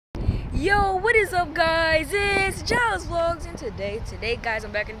Yo, what is up, guys? It's Giles Vlogs, and today, guys,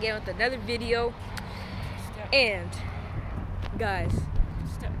 I'm back again with another video. And guys,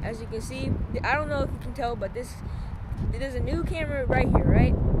 as you can see, I don't know if you can tell, but there's a new camera right here,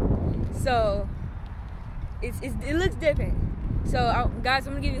 right? So it looks different. So guys,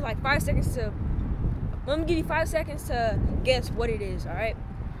 I'm gonna give you like 5 seconds to. Let me give you 5 seconds to guess what it is. All right.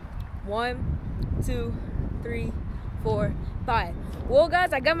 1, 2, 3, 4, 5. Well,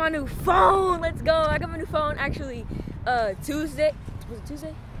 guys, I got my new phone. Let's go. I got my new phone actually Tuesday. Was it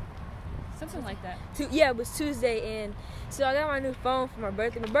Tuesday? Something like that. Yeah, it was Tuesday, and so I got my new phone for my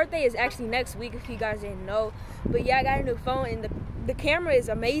birthday. My birthday is actually next week, if you guys didn't know. But yeah, I got a new phone, and the camera is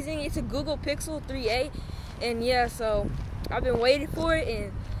amazing. It's a Google Pixel 3a, and yeah, so I've been waiting for it,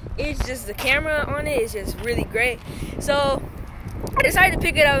 and it's just the camera on it is just really great. So I decided to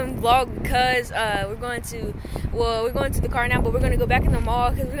pick it up and vlog because we're going to the car now, but we're going to go back in the mall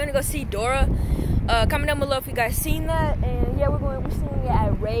because we're going to go see Dora. Comment down below if you guys seen that, and yeah, we're seeing it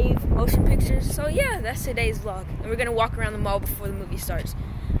at Rave Motion Pictures. So yeah, that's today's vlog, and we're going to walk around the mall before the movie starts.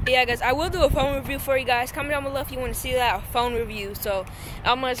 But yeah, guys, I will do a phone review for you guys. Comment down below if you want to see that, a phone review. So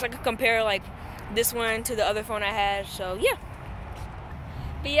I'm going to compare like this one to the other phone I had. So yeah.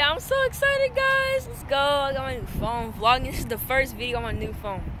 But yeah, I'm so excited, guys. Let's go. I got my new phone vlogging. This is the first video on my new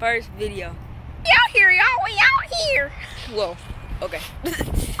phone. First video. We out here, y'all. We out here. Whoa. Okay.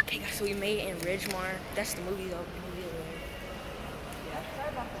 Okay, guys, so we made it in Ridgemar. That's the movie, though. Yeah. Sorry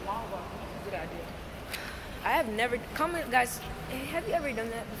about the mall walk. Good idea. I have never... Comment, guys. Have you ever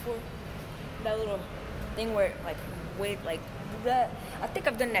done that before? That little thing where, like, wait, like, that. I think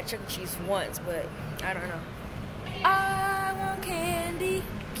I've done that Chuck E. Cheese once, but I don't know. I want candy.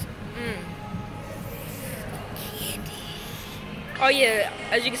 Candy. Oh yeah,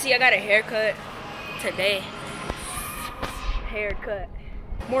 as you can see, I got a haircut today. Haircut.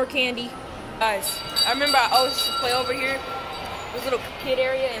 More candy. Guys, I remember I always used to play over here. This little kid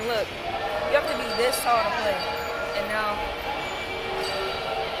area, and look, you have to be this tall to play. And now,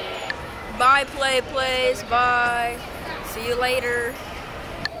 bye play plays, bye. See you later.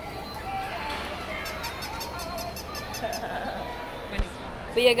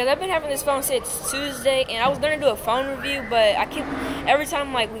 But yeah, guys, I've been having this phone since Tuesday, and I was gonna do a phone review, but every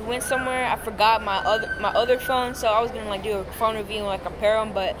time like we went somewhere, I forgot my other phone, so I was gonna like do a phone review and like compare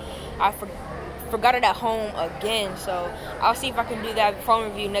them, but I forgot it at home again. So I'll see if I can do that phone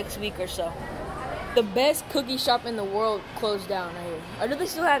review next week or so. The best cookie shop in the world closed down right here. Or do they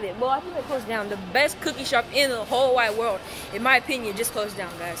still have it? Well, I think they closed down. The best cookie shop in the whole wide world, in my opinion, just closed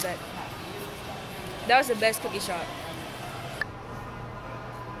down, guys. That was the best cookie shop.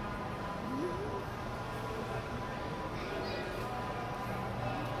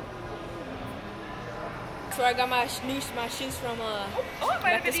 So I got my shoes from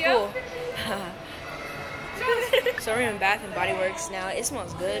back to school. So we're in Bath and Body Works now. It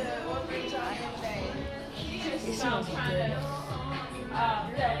smells good. It smells good.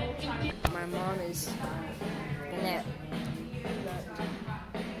 My mom is in that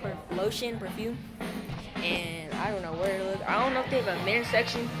lotion, perfume, and I don't know where to look. I don't know if they have a men's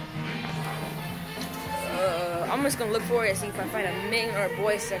section. I'm just gonna look for it and see if I find a men or a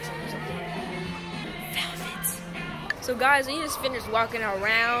boys section or something. So guys, we just finished walking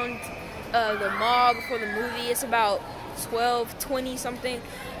around the mall before the movie. It's about 12:20 something.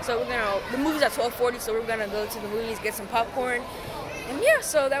 So the movie's at 12:40, so we're gonna go to the movies, get some popcorn. And yeah,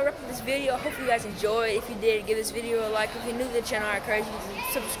 so that wrapped up this video. Hopefully you guys enjoyed. If you did, give this video a like. If you're new to the channel, I encourage you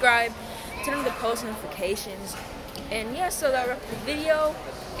to subscribe, turn on the post notifications. And yeah, so that wrapped up the video.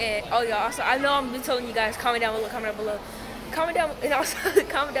 And oh yeah, also I know I'm telling you guys, comment down below, comment down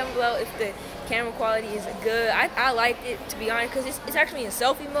below if the camera quality is good. I liked it, to be honest, because it's actually in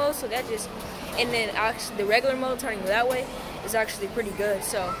selfie mode, so that just, and then actually the regular mode turning that way is actually pretty good.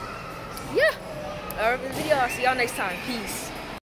 So yeah, alright, the video. I'll see y'all next time. Peace.